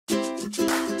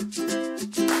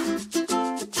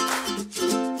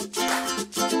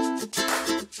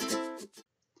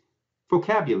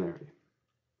vocabulary.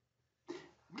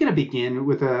 I'm going to begin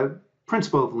with a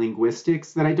principle of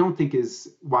linguistics that I don't think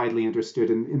is widely understood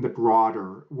in the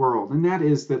broader world, and that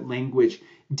is that language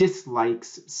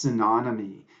dislikes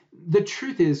synonymy. The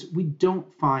truth is, we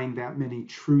don't find that many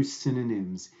true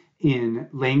synonyms in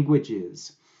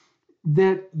languages.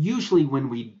 That usually when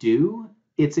we do,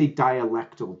 it's a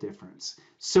dialectal difference.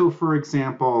 So for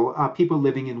example, people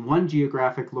living in one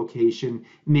geographic location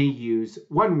may use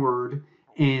one word,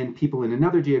 and people in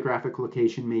another geographic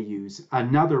location may use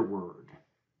another word.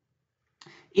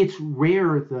 It's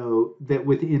rare, though, that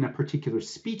within a particular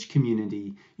speech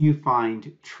community, you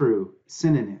find true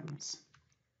synonyms.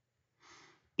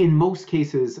 In most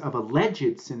cases of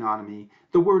alleged synonymy,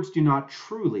 the words do not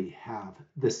truly have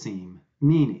the same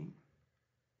meaning.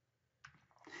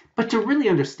 But to really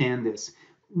understand this,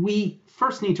 we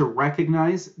first need to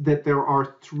recognize that there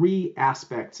are three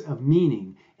aspects of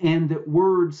meaning, and that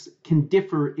words can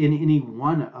differ in any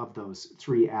one of those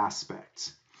three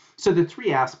aspects. So the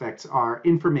three aspects are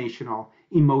informational,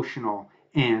 emotional,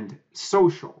 and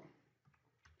social.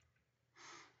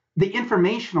 The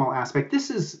informational aspect, this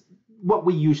is what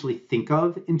we usually think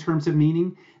of in terms of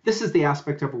meaning. This is the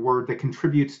aspect of a word that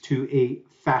contributes to a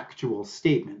factual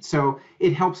statement. So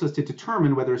it helps us to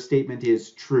determine whether a statement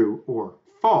is true or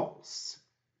false.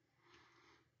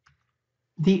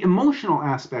 The emotional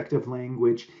aspect of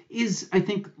language is, I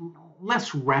think,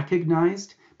 less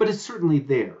recognized, but it's certainly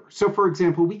there. So for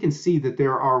example, we can see that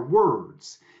there are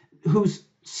words whose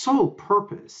sole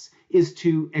purpose is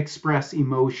to express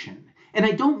emotion. And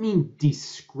I don't mean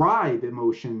describe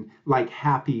emotion like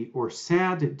happy or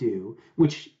sad do,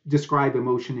 which describe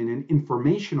emotion in an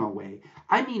informational way.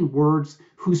 I mean words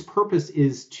whose purpose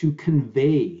is to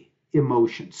convey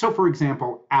emotion. So for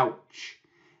example, ouch.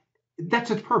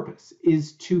 That's its purpose,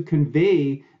 is to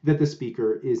convey that the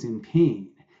speaker is in pain.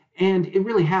 And it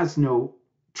really has no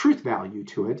truth value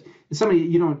to it.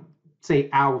 You don't say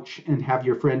ouch and have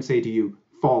your friend say to you,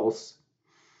 false.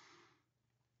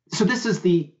 So this is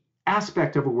the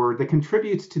aspect of a word that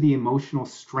contributes to the emotional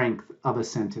strength of a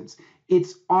sentence.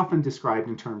 It's often described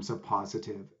in terms of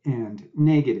positive and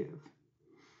negative.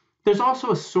 There's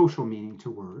also a social meaning to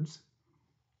words.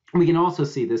 We can also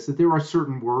see this, that there are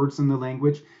certain words in the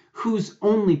language whose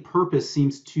only purpose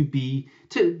seems to be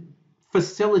to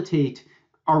facilitate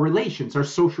our relations, our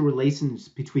social relations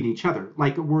between each other.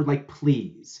 Like a word like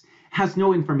please has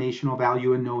no informational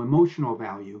value and no emotional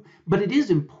value, but it is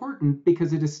important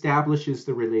because it establishes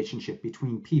the relationship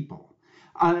between people.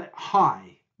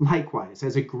 Hi, likewise,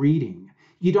 as a greeting.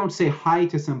 You don't say hi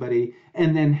to somebody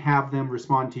and then have them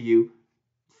respond to you,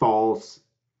 false.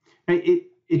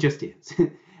 It just is.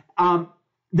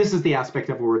 This is the aspect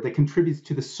of a word that contributes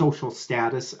to the social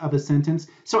status of a sentence.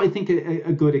 So I think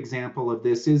a good example of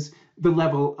this is the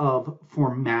level of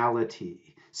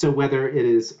formality. So whether it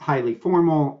is highly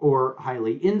formal or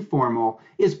highly informal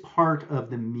is part of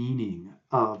the meaning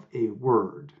of a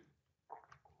word.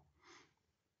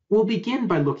 We'll begin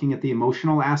by looking at the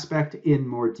emotional aspect in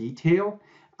more detail.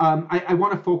 I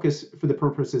want to focus, for the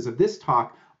purposes of this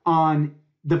talk, on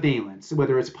the valence,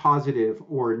 whether it's positive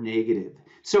or negative.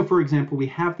 So for example, we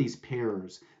have these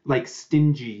pairs like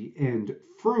stingy and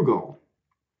frugal,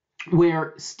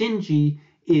 where stingy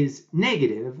is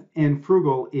negative and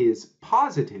frugal is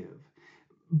positive.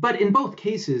 But in both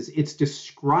cases, it's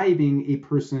describing a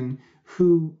person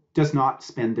who does not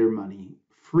spend their money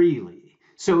freely.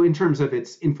 So in terms of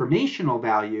its informational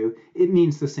value, it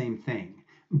means the same thing,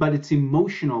 but its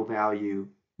emotional value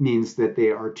means that they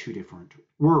are two different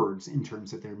words in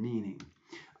terms of their meaning.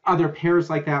 Other pairs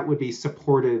like that would be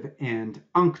supportive and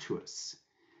unctuous.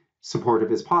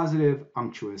 Supportive is positive,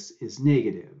 unctuous is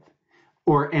negative.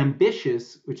 Or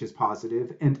ambitious, which is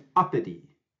positive, and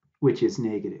uppity, which is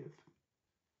negative.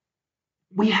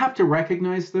 We have to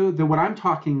recognize, though, that what I'm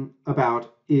talking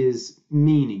about is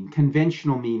meaning,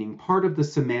 conventional meaning, part of the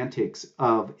semantics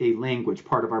of a language,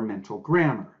 part of our mental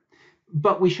grammar.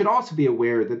 But we should also be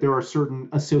aware that there are certain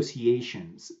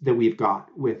associations that we've got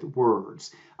with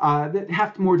words that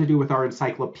have more to do with our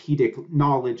encyclopedic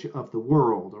knowledge of the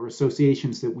world, or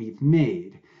associations that we've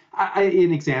made.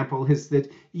 An example is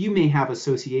that you may have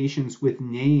associations with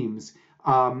names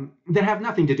that have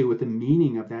nothing to do with the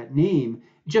meaning of that name,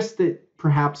 just that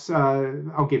perhaps,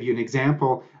 I'll give you an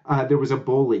example, there was a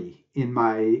bully in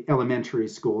my elementary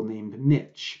school named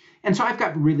Mitch. And so I've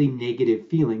got really negative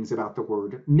feelings about the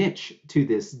word Mitch to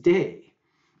this day.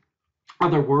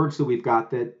 Other words that we've got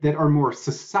that are more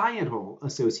societal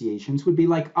associations would be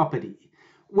like uppity,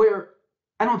 where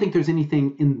I don't think there's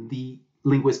anything in the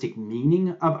linguistic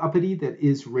meaning of uppity that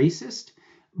is racist,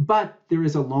 but there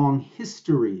is a long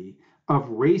history of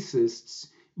racists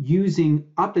using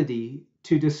uppity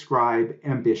to describe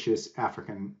ambitious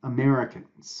African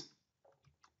Americans.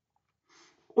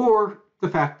 Or the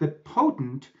fact that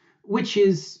potent, which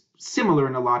is similar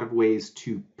in a lot of ways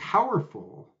to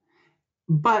powerful,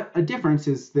 but a difference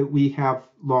is that we have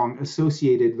long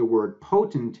associated the word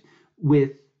potent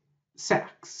with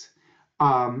sex,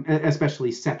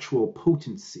 especially sexual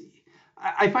potency.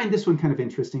 I find this one kind of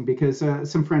interesting because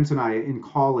some friends and I in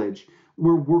college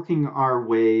were working our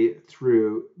way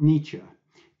through Nietzsche.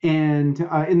 And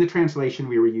in the translation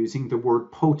we were using, the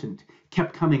word potent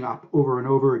kept coming up over and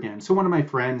over again. So one of my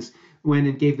friends went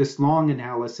and gave this long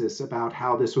analysis about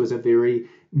how this was a very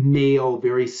male,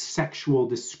 very sexual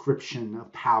description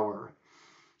of power.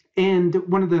 And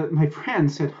one of my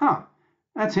friends said,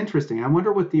 that's interesting. I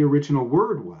wonder what the original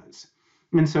word was.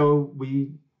 And so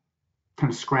we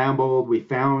kind of scrambled. We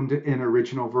found an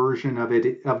original version of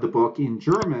the book in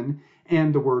German,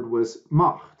 and the word was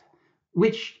Macht,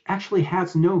 which actually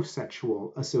has no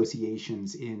sexual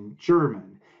associations in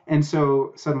German. And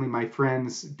so suddenly my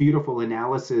friend's beautiful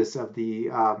analysis of the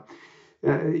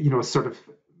sort of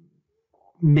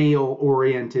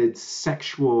male-oriented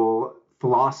sexual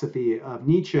philosophy of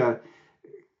Nietzsche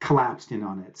collapsed in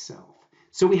on itself.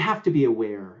 So we have to be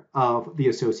aware of the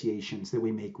associations that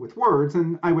we make with words.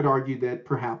 And I would argue that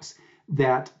perhaps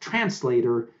that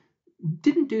translator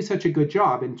didn't do such a good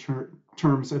job in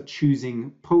terms of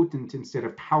choosing potent instead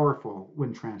of powerful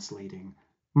when translating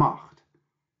Macht.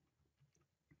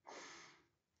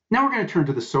 Now we're going to turn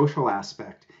to the social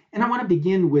aspect. And I want to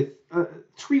begin with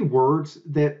three words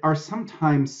that are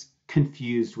sometimes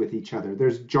confused with each other.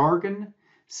 There's jargon,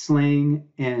 slang,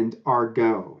 and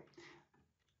argot.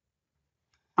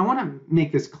 I want to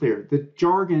make this clear that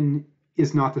jargon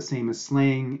is not the same as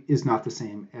slang, is not the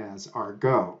same as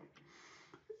argot.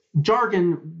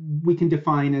 Jargon we can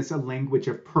define as a language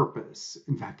of purpose.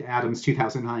 In fact, Adams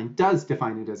 2009 does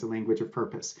define it as a language of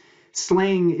purpose.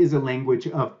 Slang is a language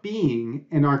of being,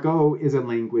 and argot is a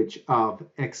language of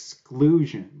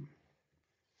exclusion.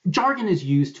 Jargon is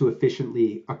used to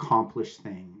efficiently accomplish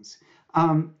things.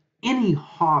 Any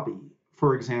hobby,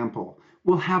 for example,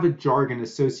 will have a jargon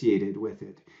associated with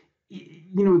it.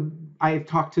 I've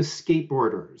talked to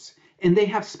skateboarders, and they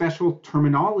have special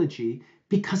terminology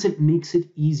because it makes it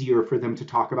easier for them to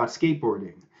talk about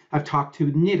skateboarding. I've talked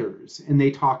to knitters, and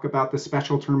they talk about the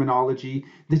special terminology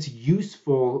that's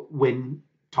useful when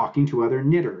talking to other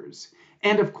knitters.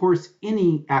 And of course,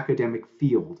 any academic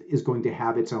field is going to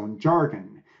have its own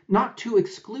jargon, not to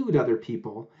exclude other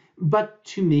people, but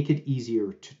to make it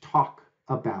easier to talk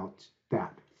about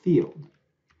that field.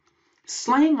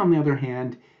 Slang, on the other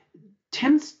hand,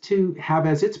 tends to have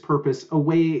as its purpose a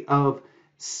way of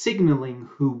signaling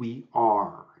who we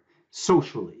are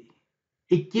socially.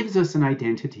 It gives us an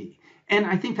identity. And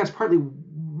I think that's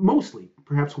mostly,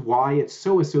 perhaps why it's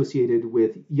so associated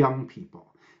with young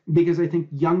people. Because I think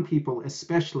young people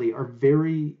especially are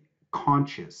very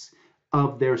conscious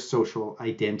of their social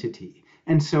identity.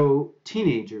 And so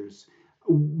teenagers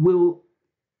will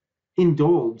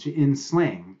indulge in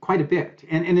slang quite a bit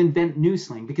and invent new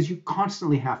slang, because you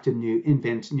constantly have to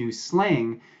invent new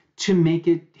slang to make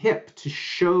it hip, to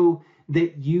show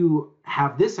that you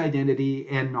have this identity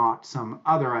and not some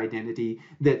other identity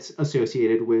that's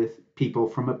associated with people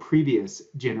from a previous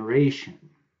generation.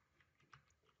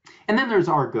 And then there's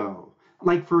argot.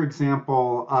 Like, for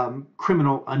example,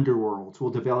 criminal underworlds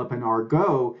will develop an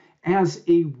argot as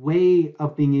a way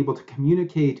of being able to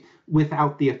communicate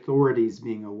without the authorities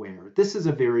being aware. This is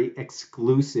a very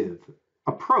exclusive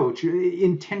approach,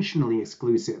 intentionally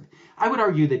exclusive. I would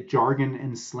argue that jargon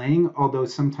and slang, although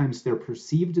sometimes they're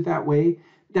perceived that way,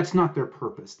 that's not their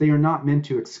purpose. They are not meant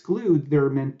to exclude, they're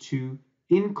meant to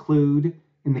include,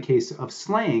 in the case of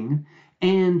slang,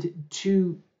 and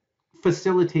to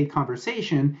facilitate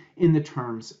conversation in the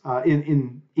terms,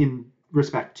 in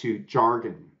respect to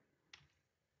jargon.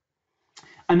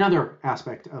 Another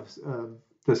aspect of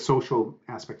the social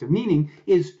aspect of meaning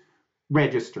is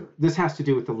register. This has to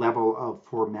do with the level of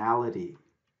formality.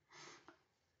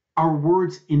 Our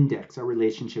words index our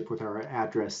relationship with our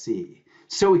addressee,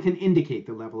 so it can indicate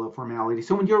the level of formality.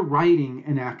 So when you're writing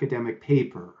an academic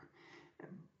paper,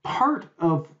 part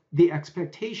of the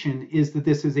expectation is that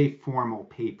this is a formal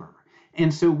paper.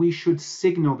 And so we should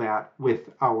signal that with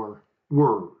our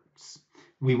words.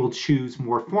 We will choose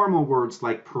more formal words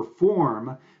like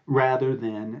perform rather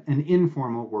than an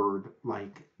informal word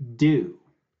like do.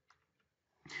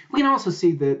 We can also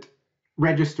see that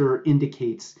register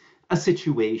indicates a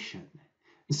situation.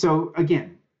 So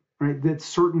again, right, that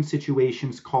certain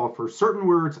situations call for certain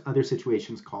words, other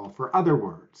situations call for other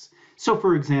words. So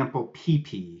for example,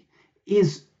 PP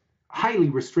is highly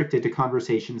restricted to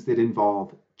conversations that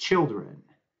involve children.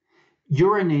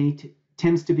 Urinate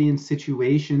tends to be in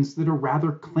situations that are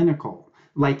rather clinical,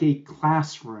 like a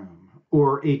classroom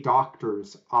or a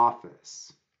doctor's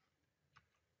office.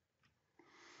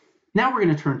 Now we're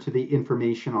going to turn to the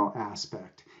informational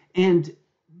aspect. And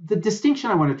the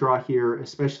distinction I want to draw here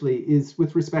especially is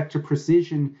with respect to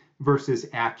precision versus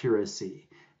accuracy.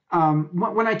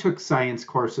 When I took science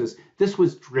courses, this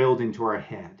was drilled into our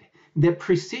head, that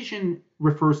precision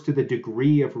refers to the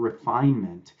degree of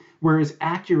refinement, whereas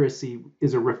accuracy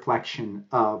is a reflection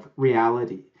of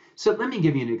reality. So let me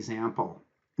give you an example.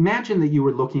 Imagine that you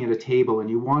were looking at a table and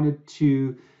you wanted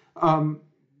to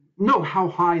know how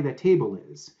high that table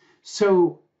is.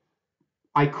 So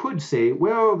I could say,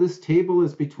 well, this table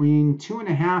is between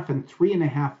 2.5 and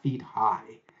 3.5 feet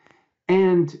high.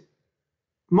 And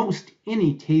most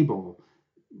any table,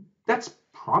 that's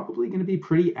probably going to be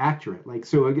pretty accurate. Like,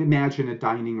 so imagine a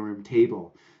dining room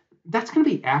table. That's going to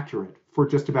be accurate for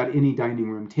just about any dining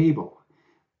room table,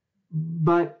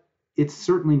 but it's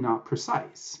certainly not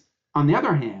precise. On the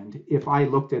other hand, if I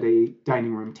looked at a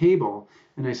dining room table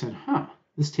and I said,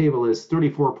 this table is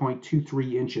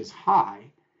 34.23 inches high,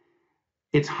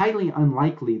 it's highly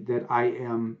unlikely that I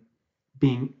am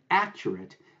being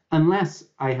accurate unless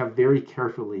I have very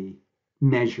carefully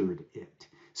measured it.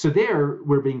 So there,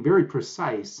 we're being very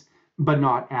precise, but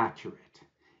not accurate.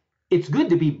 It's good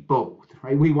to be both,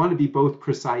 right? We want to be both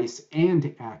precise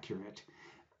and accurate.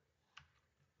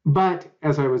 But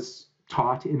as I was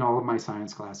taught in all of my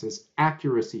science classes,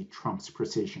 accuracy trumps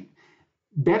precision.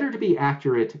 Better to be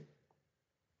accurate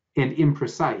and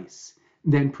imprecise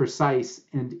than precise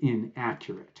and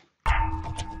inaccurate.